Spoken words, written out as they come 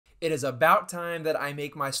It is about time that I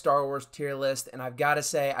make my Star Wars tier list, and I've got to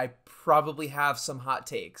say, I probably have some hot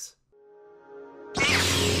takes.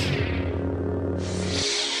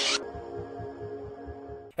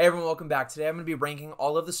 Hey everyone, welcome back. Today I'm going to be ranking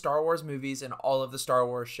all of the Star Wars movies and all of the Star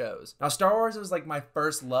Wars shows. Now, Star Wars was like my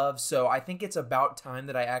first love, so I think it's about time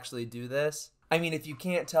that I actually do this. I mean, if you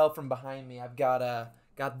can't tell from behind me, I've got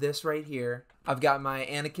this right here. I've got my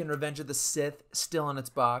Anakin Revenge of the Sith still in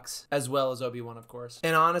its box, as well as Obi-Wan, of course.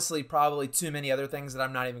 And honestly, probably too many other things that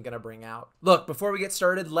I'm not even going to bring out. Look, before we get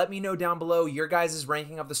started, let me know down below your guys'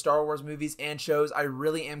 ranking of the Star Wars movies and shows. I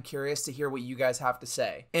really am curious to hear what you guys have to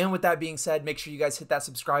say. And with that being said, make sure you guys hit that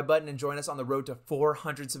subscribe button and join us on the road to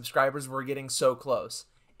 400 subscribers. We're getting so close.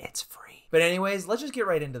 It's free. But anyways, let's just get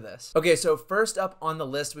right into this. Okay, so first up on the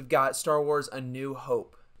list, we've got Star Wars A New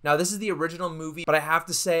Hope. Now, this is the original movie, but I have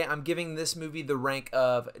to say I'm giving this movie the rank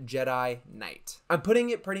of Jedi Knight. I'm putting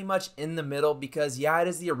it pretty much in the middle because, yeah, it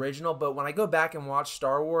is the original, but when I go back and watch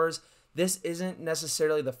Star Wars, this isn't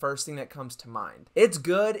necessarily the first thing that comes to mind. It's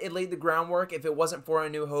good. It laid the groundwork. If it wasn't for A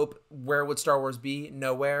New Hope, where would Star Wars be?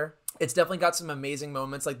 Nowhere. It's definitely got some amazing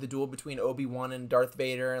moments like the duel between Obi-Wan and Darth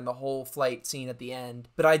Vader and the whole flight scene at the end.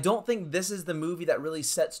 But I don't think this is the movie that really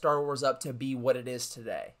set Star Wars up to be what it is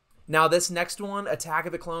today. Now, this next one, Attack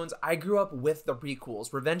of the Clones, I grew up with the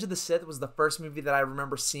prequels. Revenge of the Sith was the first movie that I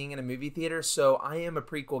remember seeing in a movie theater, so I am a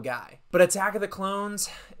prequel guy. But Attack of the Clones,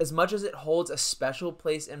 as much as it holds a special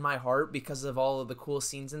place in my heart because of all of the cool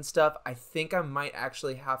scenes and stuff, I think I might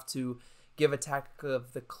actually have to give Attack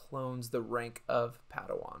of the Clones the rank of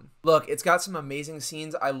Padawan. Look, it's got some amazing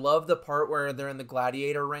scenes. I love the part where they're in the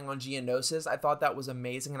gladiator ring on Geonosis. I thought that was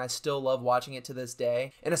amazing, and I still love watching it to this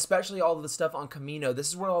day. And especially all of the stuff on Kamino. This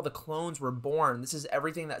is where all the clones were born. This is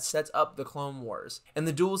everything that sets up the Clone Wars. And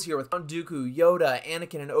the duels here with Count Dooku, Yoda,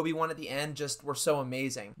 Anakin, and Obi-Wan at the end just were so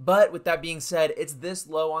amazing. But with that being said, it's this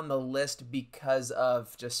low on the list because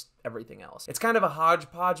of just everything else. It's kind of a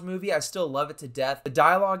hodgepodge movie. I still love it to death. The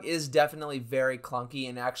dialogue is definitely very clunky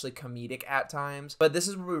and actually comedic at times, but this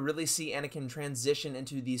is where we really see Anakin transition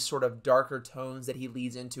into these sort of darker tones that he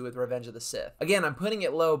leads into with Revenge of the Sith. Again, I'm putting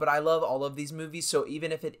it low, but I love all of these movies, so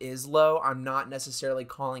even if it is low, I'm not necessarily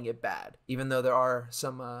calling it bad, even though there are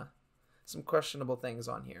some questionable things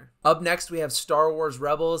on here. Up next, we have Star Wars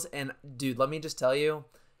Rebels, and dude, let me just tell you,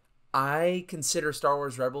 I consider Star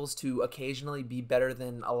Wars Rebels to occasionally be better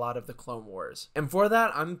than a lot of the Clone Wars. And for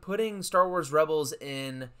that, I'm putting Star Wars Rebels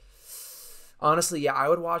in, honestly, yeah, I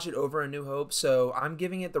would watch it over A New Hope, so I'm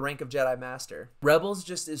giving it the rank of Jedi Master. Rebels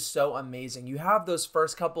just is so amazing. You have those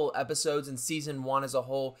first couple episodes in season 1 as a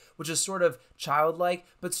whole, which is sort of childlike,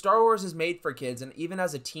 but Star Wars is made for kids, and even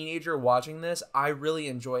as a teenager watching this, I really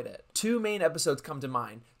enjoyed it. Two main episodes come to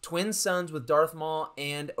mind. Twin Sons with Darth Maul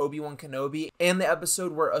and Obi-Wan Kenobi, and the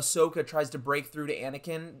episode where Ahsoka tries to break through to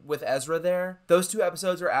Anakin with Ezra there. Those two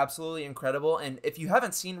episodes are absolutely incredible, and if you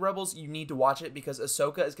haven't seen Rebels, you need to watch it because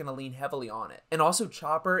Ahsoka is going to lean heavily on it. And also,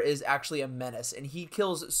 Chopper is actually a menace, and he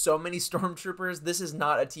kills so many stormtroopers. This is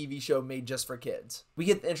not a TV show made just for kids. We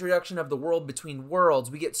get the introduction of the world between worlds.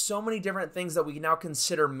 We get so many different things that we now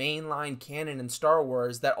consider mainline canon in Star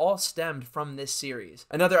Wars that all stemmed from this series.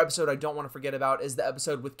 Another episode I don't want to forget about is the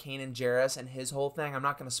episode with Kanan Jarrus and his whole thing. I'm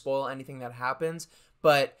not going to spoil anything that happens,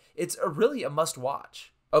 but it's really a must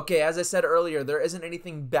watch. Okay, as I said earlier, there isn't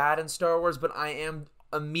anything bad in Star Wars, but I am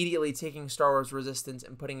immediately taking Star Wars Resistance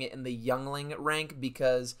and putting it in the youngling rank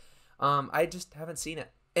because I just haven't seen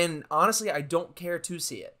it. And honestly, I don't care to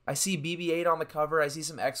see it. I see BB-8 on the cover, I see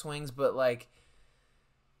some X-Wings, but like,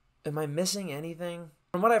 am I missing anything?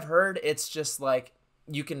 From what I've heard, it's just like,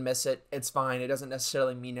 you can miss it, it's fine, it doesn't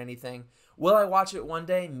necessarily mean anything. Will I watch it one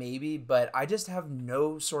day? Maybe, but I just have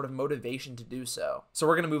no sort of motivation to do so. So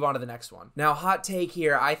we're going to move on to the next one. Now, hot take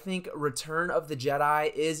here. I think Return of the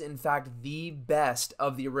Jedi is, in fact, the best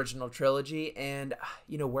of the original trilogy. And,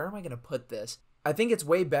 you know, where am I going to put this? I think it's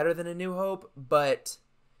way better than A New Hope, but,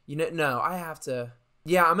 you know, no, I have to.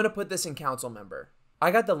 Yeah, I'm going to put this in Council Member. I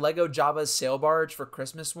got the Lego Jabba's sail barge for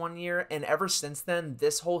Christmas one year, and ever since then,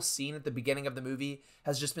 this whole scene at the beginning of the movie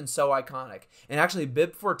has just been so iconic. And actually,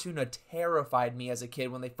 Bib Fortuna terrified me as a kid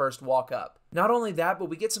when they first walk up. Not only that, but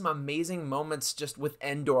we get some amazing moments just with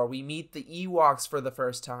Endor. We meet the Ewoks for the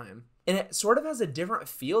first time. And it sort of has a different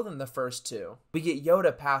feel than the first two. We get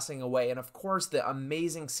Yoda passing away, and of course the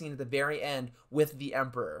amazing scene at the very end with the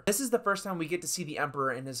Emperor. This is the first time we get to see the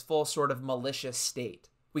Emperor in his full sort of malicious state.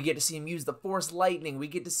 We get to see him use the Force lightning. We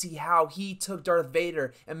get to see how he took Darth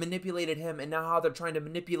Vader and manipulated him, and now how they're trying to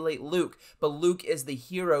manipulate Luke. But Luke is the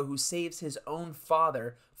hero who saves his own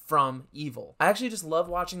father from evil. I actually just love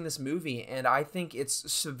watching this movie, and I think it's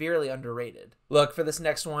severely underrated. Look, for this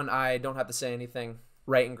next one, I don't have to say anything.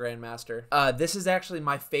 Right, and Grandmaster. This is actually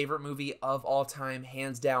my favorite movie of all time,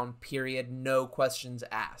 hands down, period, no questions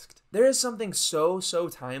asked. There is something so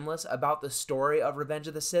timeless about the story of Revenge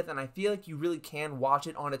of the Sith, and I feel like you really can watch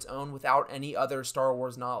it on its own without any other Star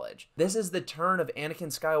Wars knowledge. This is the turn of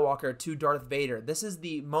Anakin Skywalker to Darth Vader. This is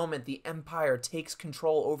the moment the Empire takes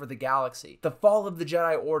control over the galaxy. The fall of the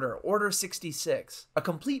Jedi Order, Order 66. A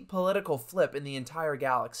complete political flip in the entire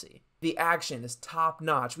galaxy. The action is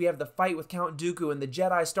top-notch. We have the fight with Count Dooku and the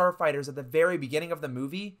Jedi starfighters at the very beginning of the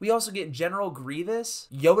movie. We also get General Grievous,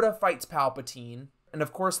 Yoda fights Palpatine, and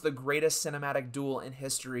of course the greatest cinematic duel in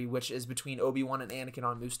history, which is between Obi-Wan and Anakin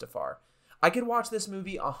on Mustafar. I could watch this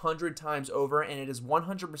movie 100 times over, and it is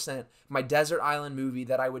 100% my desert island movie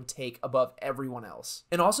that I would take above everyone else.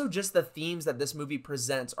 And also just the themes that this movie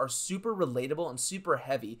presents are super relatable and super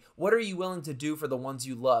heavy. What are you willing to do for the ones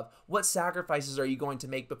you love? What sacrifices are you going to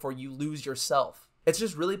make before you lose yourself? It's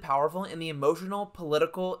just really powerful, and the emotional,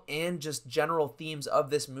 political, and just general themes of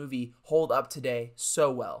this movie hold up today so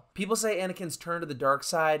well. People say Anakin's turn to the dark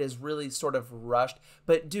side is really sort of rushed,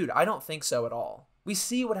 but dude, I don't think so at all. We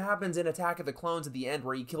see what happens in Attack of the Clones at the end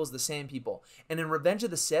where he kills the Sand People. And in Revenge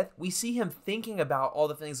of the Sith, we see him thinking about all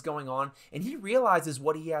the things going on, and he realizes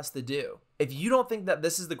what he has to do. If you don't think that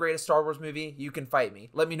this is the greatest Star Wars movie, you can fight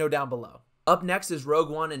me. Let me know down below. Up next is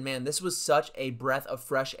Rogue One, and man, this was such a breath of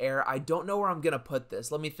fresh air. I don't know where I'm going to put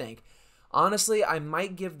this. Let me think. Honestly, I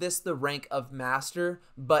might give this the rank of Master,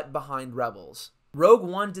 but behind Rebels. Rogue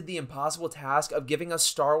One did the impossible task of giving us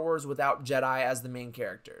Star Wars without Jedi as the main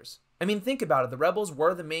characters. I mean, think about it. The Rebels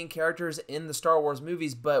were the main characters in the Star Wars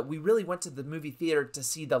movies, but we really went to the movie theater to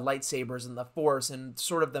see the lightsabers and the Force and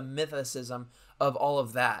sort of the mythicism of all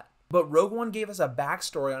of that. But Rogue One gave us a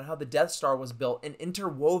backstory on how the Death Star was built and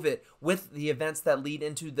interwove it with the events that lead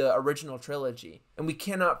into the original trilogy. And we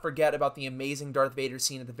cannot forget about the amazing Darth Vader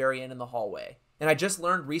scene at the very end in the hallway. And I just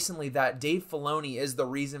learned recently that Dave Filoni is the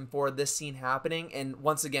reason for this scene happening. And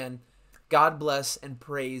once again, God bless and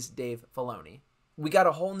praise Dave Filoni. We got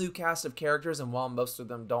a whole new cast of characters, and while most of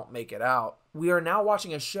them don't make it out, we are now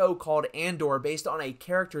watching a show called Andor based on a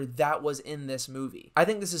character that was in this movie. I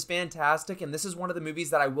think this is fantastic, and this is one of the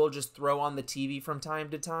movies that I will just throw on the TV from time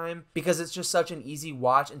to time because it's just such an easy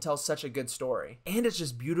watch and tells such a good story. And it's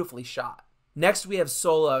just beautifully shot. Next, we have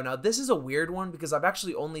Solo. Now, this is a weird one because I've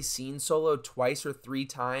actually only seen Solo twice or 3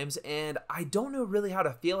 times, and I don't know really how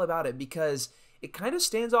to feel about it because it kind of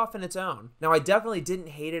stands off in its own. Now, I definitely didn't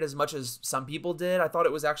hate it as much as some people did. I thought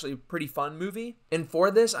it was actually a pretty fun movie. And for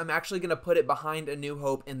this, I'm actually going to put it behind A New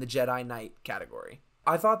Hope in the Jedi Knight category.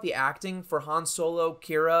 I thought the acting for Han Solo,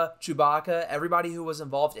 Kira, Chewbacca, everybody who was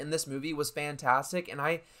involved in this movie was fantastic, and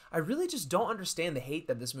I really just don't understand the hate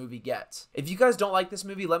that this movie gets. If you guys don't like this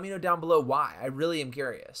movie, let me know down below why. I really am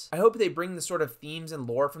curious. I hope they bring the sort of themes and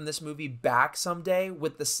lore from this movie back someday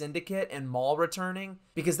with the Syndicate and Maul returning,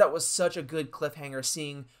 because that was such a good cliffhanger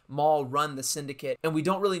seeing Maul run the Syndicate, and we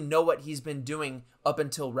don't really know what he's been doing up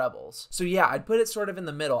until Rebels. So yeah, I'd put it sort of in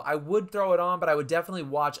the middle. I would throw it on, but I would definitely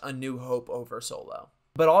watch A New Hope over Solo.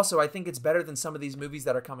 But also, I think it's better than some of these movies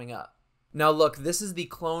that are coming up. Now look, this is the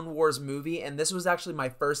Clone Wars movie, and this was actually my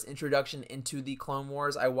first introduction into the Clone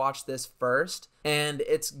Wars. I watched this first, and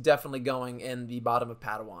it's definitely going in the bottom of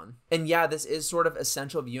Padawan. And yeah, this is sort of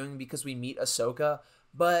essential viewing because we meet Ahsoka,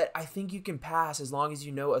 but I think you can pass as long as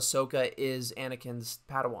you know Ahsoka is Anakin's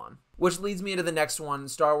Padawan. Which leads me to the next one,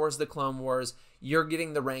 Star Wars The Clone Wars. You're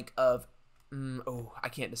getting the rank of, I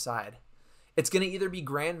can't decide. It's going to either be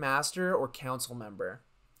Grand Master or Council Member.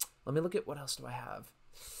 Let me look at what else do I have.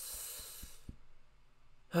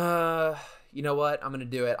 You know what? I'm going to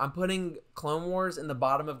do it. I'm putting Clone Wars in the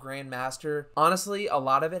bottom of Grand Master. Honestly, a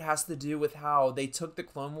lot of it has to do with how they took the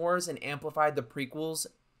Clone Wars and amplified the prequels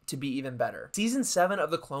to be even better. Season 7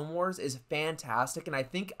 of the Clone Wars is fantastic, and I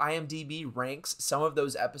think IMDb ranks some of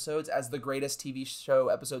those episodes as the greatest TV show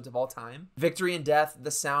episodes of all time. Victory and Death, the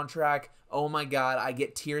soundtrack, oh my god, I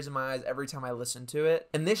get tears in my eyes every time I listen to it.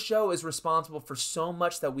 And this show is responsible for so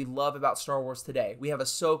much that we love about Star Wars today. We have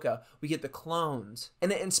Ahsoka, we get the clones,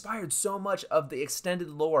 and it inspired so much of the extended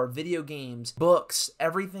lore, video games, books,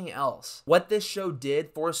 everything else. What this show did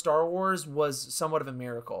for Star Wars was somewhat of a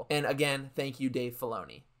miracle. And again, thank you, Dave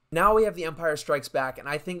Filoni. Now we have The Empire Strikes Back, and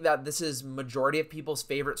I think that this is majority of people's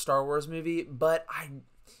favorite Star Wars movie, but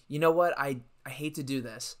you know what? I hate to do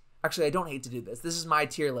this. Actually, I don't hate to do this. This is my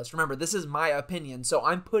tier list. Remember, this is my opinion, so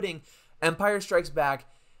I'm putting Empire Strikes Back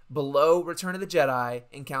below Return of the Jedi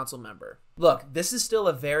and Council Member. Look, this is still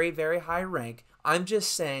a very, very high rank. I'm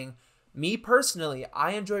just saying, me personally,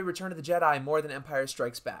 I enjoy Return of the Jedi more than Empire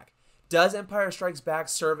Strikes Back. Does Empire Strikes Back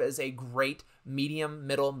serve as a great medium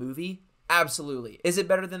middle movie? Absolutely. Is it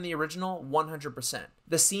better than the original? 100%.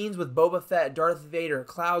 The scenes with Boba Fett, Darth Vader,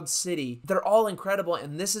 Cloud City, they're all incredible,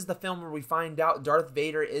 and this is the film where we find out Darth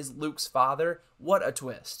Vader is Luke's father. What a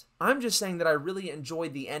twist. I'm just saying that I really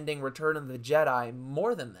enjoyed the ending Return of the Jedi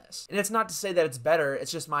more than this. And it's not to say that it's better,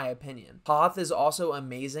 it's just my opinion. Hoth is also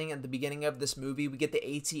amazing. At the beginning of this movie, we get the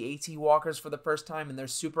AT-AT walkers for the first time, and they're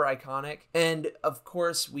super iconic. And of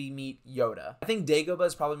course, we meet Yoda. I think Dagobah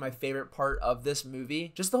is probably my favorite part of this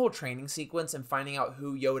movie. Just the whole training sequence and finding out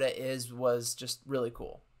who Yoda is was just really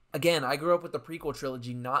cool. Again, I grew up with the prequel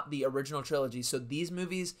trilogy, not the original trilogy, so these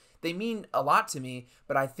movies, they mean a lot to me,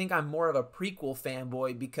 but I think I'm more of a prequel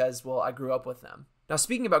fanboy because, well, I grew up with them. Now,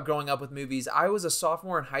 speaking about growing up with movies, I was a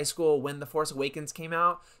sophomore in high school when The Force Awakens came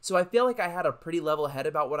out, so I feel like I had a pretty level head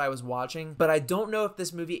about what I was watching, but I don't know if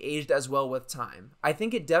this movie aged as well with time. I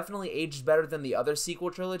think it definitely aged better than the other sequel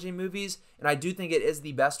trilogy movies, and I do think it is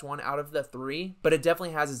the best one out of the three, but it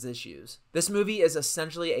definitely has its issues. This movie is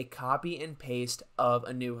essentially a copy and paste of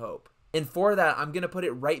A New Hope. And for that, I'm going to put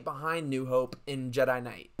it right behind New Hope in Jedi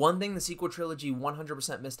Knight. One thing the sequel trilogy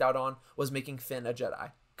 100% missed out on was making Finn a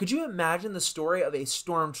Jedi. Could you imagine the story of a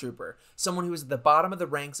stormtrooper, someone who was at the bottom of the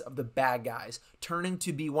ranks of the bad guys, turning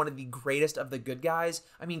to be one of the greatest of the good guys?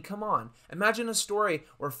 I mean, come on. Imagine a story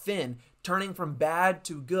where Finn turning from bad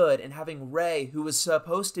to good and having Rey, who was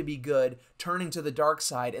supposed to be good, turning to the dark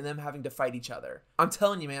side and them having to fight each other. I'm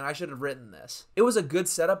telling you, man, I should have written this. It was a good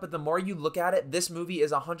setup, but the more you look at it, this movie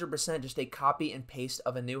is 100% just a copy and paste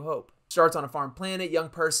of A New Hope. Starts on a farm planet, young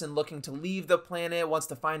person looking to leave the planet, wants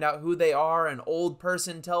to find out who they are, an old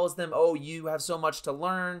person tells them, oh, you have so much to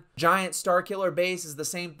learn. Giant Starkiller base is the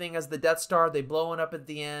same thing as the Death Star, they blow it up at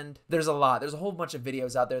the end. There's a lot. There's a whole bunch of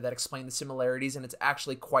videos out there that explain the similarities, and it's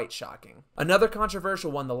actually quite shocking. Another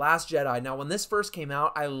controversial one, The Last Jedi. Now, when this first came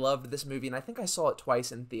out, I loved this movie, and I think I saw it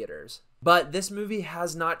twice in theaters. But this movie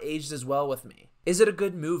has not aged as well with me. Is it a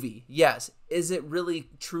good movie? Yes. Is it really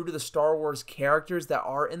true to the Star Wars characters that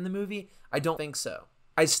are in the movie? I don't think so.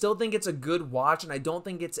 I still think it's a good watch, and I don't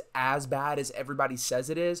think it's as bad as everybody says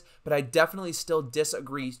it is, but I definitely still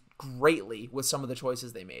disagree greatly with some of the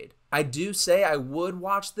choices they made. I do say I would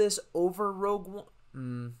watch this over Rogue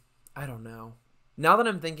One. I don't know. Now that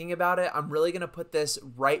I'm thinking about it, I'm really going to put this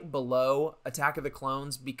right below Attack of the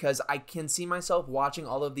Clones because I can see myself watching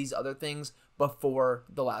all of these other things before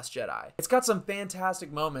The Last Jedi. It's got some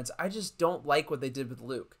fantastic moments. I just don't like what they did with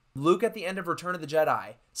Luke. Luke at the end of Return of the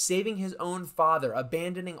Jedi, saving his own father,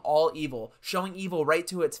 abandoning all evil, showing evil right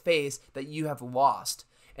to its face that you have lost.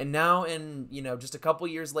 And now in, just a couple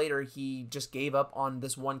years later, he just gave up on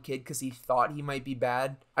this one kid because he thought he might be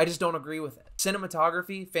bad. I just don't agree with it.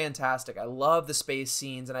 Cinematography, fantastic. I love the space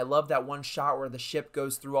scenes, and I love that one shot where the ship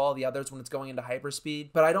goes through all the others when it's going into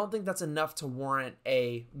hyperspeed. But I don't think that's enough to warrant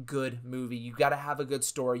a good movie. You got to have a good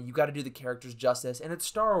story. You got to do the characters justice, and it's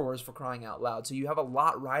Star Wars, for crying out loud, so you have a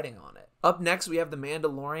lot riding on it. Up next, we have The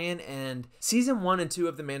Mandalorian, and Season 1 and 2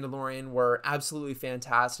 of The Mandalorian were absolutely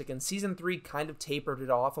fantastic, and Season 3 kind of tapered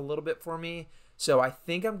it off a little bit for me. So I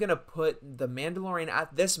think I'm going to put The Mandalorian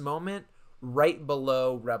at this moment right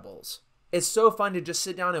below Rebels. It's so fun to just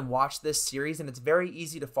sit down and watch this series, and it's very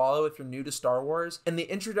easy to follow if you're new to Star Wars. And the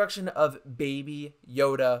introduction of Baby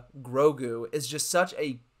Yoda Grogu is just such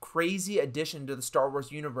a crazy addition to the Star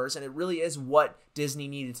Wars universe, and it really is what Disney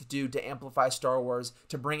needed to do to amplify Star Wars,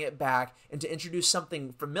 to bring it back, and to introduce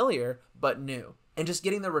something familiar but new. And just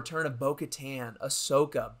getting the return of Bo-Katan,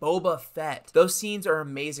 Ahsoka, Boba Fett. Those scenes are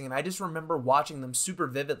amazing, and I just remember watching them super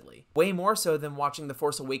vividly. Way more so than watching The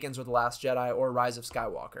Force Awakens or The Last Jedi or Rise of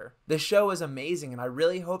Skywalker. The show is amazing, and I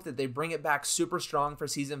really hope that they bring it back super strong for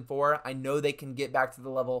Season 4. I know they can get back to the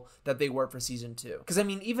level that they were for Season 2. Because, I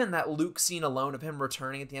mean, even that Luke scene alone of him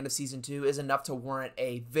returning at the end of Season 2 is enough to warrant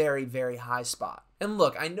a very, very high spot. And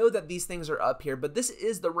look, I know that these things are up here, but this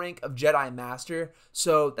is the rank of Jedi Master,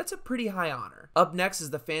 so that's a pretty high honor. Up next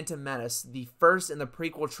is The Phantom Menace, the first in the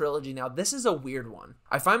prequel trilogy. Now, this is a weird one.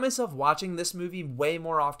 I find myself watching this movie way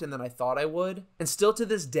more often than I thought I would, and still to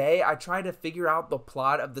this day, I try to figure out the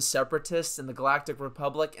plot of the Separatists and the Galactic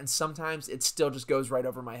Republic, and sometimes it still just goes right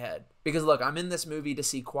over my head. Because look, I'm in this movie to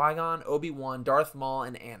see Qui-Gon, Obi-Wan, Darth Maul,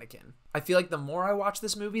 and Anakin. I feel like the more I watch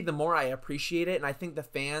this movie, the more I appreciate it, and I think the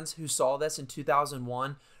fans who saw this in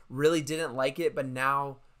 2001 really didn't like it, but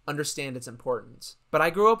now understand its importance. But I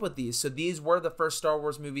grew up with these, so these were the first Star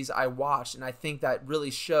Wars movies I watched, and I think that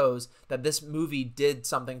really shows that this movie did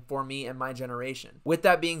something for me and my generation. With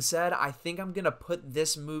that being said, I think I'm going to put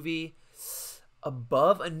this movie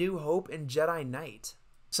above A New Hope and Jedi Knight.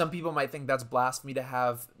 Some people might think that's blasphemy to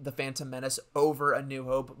have The Phantom Menace over A New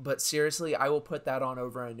Hope, but seriously, I will put that on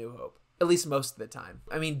over A New Hope. At least most of the time.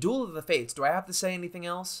 I mean, Duel of the Fates, do I have to say anything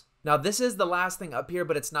else? Now, this is the last thing up here,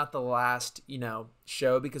 but it's not the last,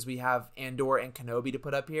 show, because we have Andor and Kenobi to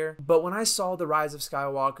put up here. But when I saw The Rise of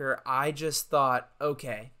Skywalker, I just thought,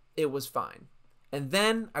 okay, it was fine. And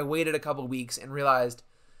then I waited a couple weeks and realized,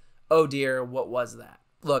 oh dear, what was that?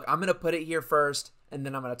 Look, I'm going to put it here first, and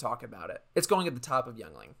then I'm going to talk about it. It's going at the top of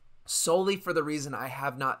Youngling, solely for the reason I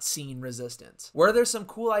have not seen Resistance. Were there some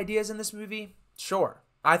cool ideas in this movie? Sure.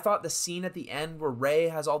 I thought the scene at the end where Rey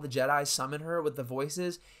has all the Jedi summon her with the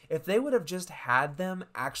voices, if they would have just had them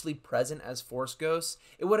actually present as Force ghosts,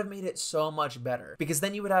 it would have made it so much better. Because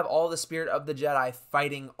then you would have all the spirit of the Jedi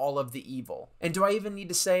fighting all of the evil. And do I even need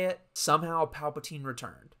to say it? Somehow Palpatine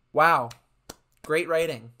returned. Wow. Great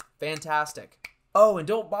writing. Fantastic. Oh, and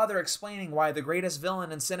don't bother explaining why the greatest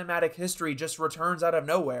villain in cinematic history just returns out of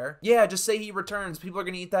nowhere. Yeah, just say he returns. People are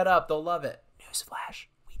going to eat that up. They'll love it. Newsflash.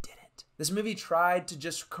 This movie tried to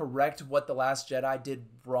just correct what The Last Jedi did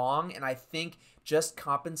wrong, and I think just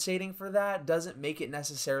compensating for that doesn't make it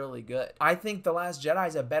necessarily good. I think The Last Jedi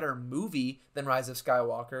is a better movie than Rise of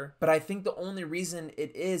Skywalker, but I think the only reason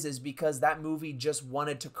it is because that movie just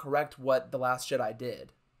wanted to correct what The Last Jedi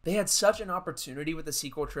did. They had such an opportunity with the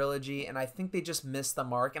sequel trilogy, and I think they just missed the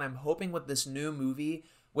mark, and I'm hoping with this new movie,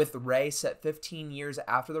 with Rey set 15 years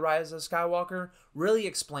after The Rise of Skywalker, really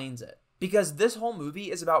explains it. Because this whole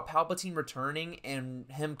movie is about Palpatine returning and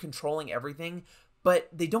him controlling everything, but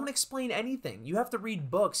they don't explain anything. You have to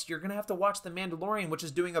read books. You're going to have to watch The Mandalorian, which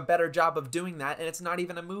is doing a better job of doing that, and it's not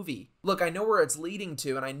even a movie. Look, I know where it's leading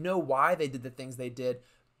to, and I know why they did the things they did,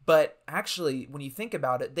 but actually, when you think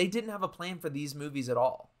about it, they didn't have a plan for these movies at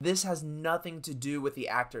all. This has nothing to do with the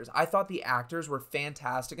actors. I thought the actors were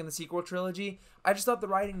fantastic in the sequel trilogy. I just thought the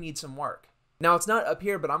writing needs some work. Now, it's not up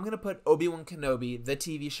here, but I'm going to put Obi-Wan Kenobi, the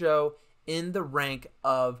TV show, in the rank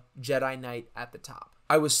of Jedi Knight at the top.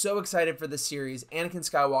 I was so excited for this series. Anakin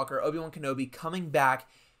Skywalker, Obi-Wan Kenobi coming back,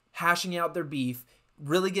 hashing out their beef,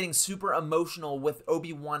 really getting super emotional with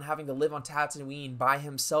Obi-Wan having to live on Tatooine by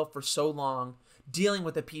himself for so long, dealing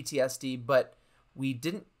with the PTSD, but we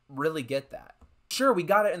didn't really get that. Sure, we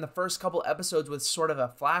got it in the first couple episodes with sort of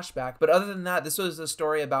a flashback, but other than that, this was a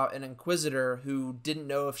story about an Inquisitor who didn't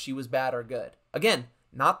know if she was bad or good. Again,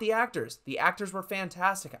 not the actors. The actors were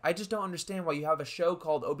fantastic. I just don't understand why you have a show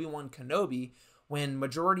called Obi-Wan Kenobi when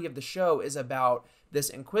majority of the show is about this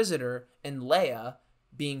Inquisitor and Leia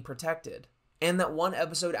being protected. And that one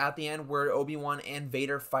episode at the end where Obi-Wan and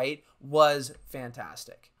Vader fight was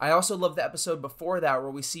fantastic. I also love the episode before that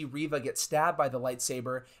where we see Reva get stabbed by the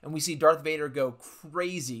lightsaber and we see Darth Vader go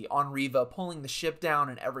crazy on Reva, pulling the ship down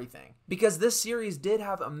and everything. Because this series did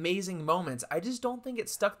have amazing moments, I just don't think it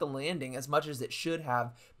stuck the landing as much as it should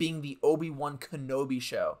have, being the Obi-Wan Kenobi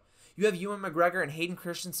show. You have Ewan McGregor and Hayden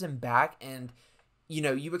Christensen back, and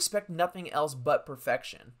you expect nothing else but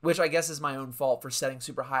perfection, which I guess is my own fault for setting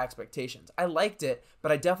super high expectations. I liked it,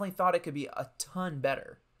 but I definitely thought it could be a ton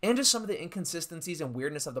better. And just some of the inconsistencies and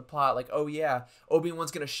weirdness of the plot, like, oh yeah,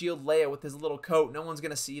 Obi-Wan's gonna shield Leia with his little coat, no one's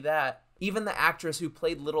gonna see that. Even the actress who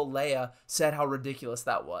played little Leia said how ridiculous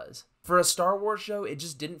that was. For a Star Wars show, it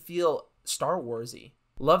just didn't feel Star Wars-y.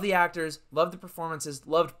 Love the actors, love the performances,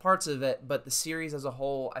 loved parts of it, but the series as a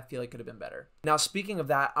whole, I feel like could have been better. Now, speaking of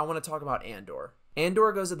that, I want to talk about Andor.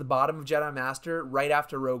 Andor goes at the bottom of Jedi Master right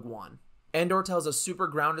after Rogue One. Andor tells a super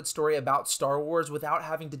grounded story about Star Wars without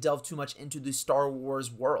having to delve too much into the Star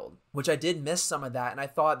Wars world, which I did miss some of that, and I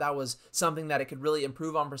thought that was something that it could really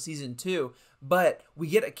improve on for season 2. But we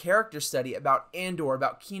get a character study about Andor,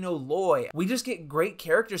 about Kino Loy. We just get great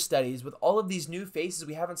character studies with all of these new faces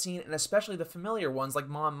we haven't seen, and especially the familiar ones like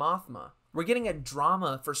Mon Mothma. We're getting a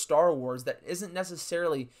drama for Star Wars that isn't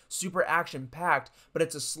necessarily super action-packed, but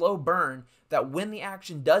it's a slow burn that when the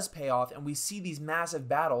action does pay off and we see these massive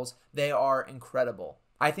battles, they are incredible.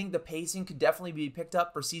 I think the pacing could definitely be picked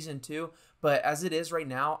up for season 2, but as it is right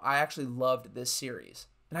now, I actually loved this series.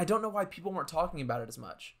 And I don't know why people weren't talking about it as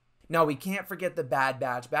much. Now, we can't forget the Bad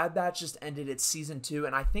Batch. Bad Batch just ended its season 2,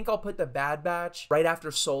 and I think I'll put the Bad Batch right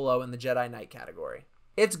after Solo in the Jedi Knight category.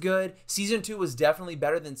 It's good. Season 2 was definitely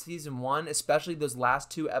better than Season 1, especially those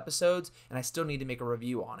last 2 episodes, and I still need to make a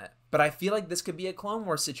review on it. But I feel like this could be a Clone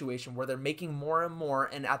Wars situation where they're making more and more,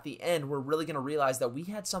 and at the end, we're really going to realize that we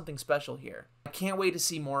had something special here. I can't wait to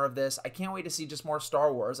see more of this. I can't wait to see just more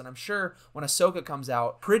Star Wars, and I'm sure when Ahsoka comes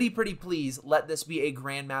out, pretty please let this be a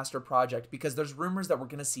Grandmaster project, because there's rumors that we're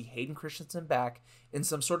going to see Hayden Christensen back in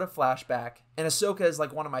some sort of flashback, and Ahsoka is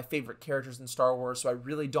like one of my favorite characters in Star Wars, so I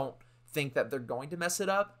really don't think that they're going to mess it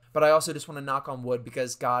up, but I also just want to knock on wood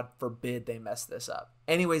because God forbid they mess this up.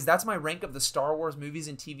 Anyways, that's my rank of the Star Wars movies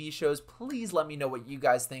and TV shows. Please let me know what you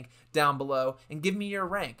guys think down below and give me your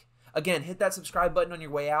rank. Again, hit that subscribe button on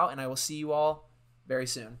your way out, and I will see you all very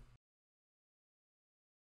soon.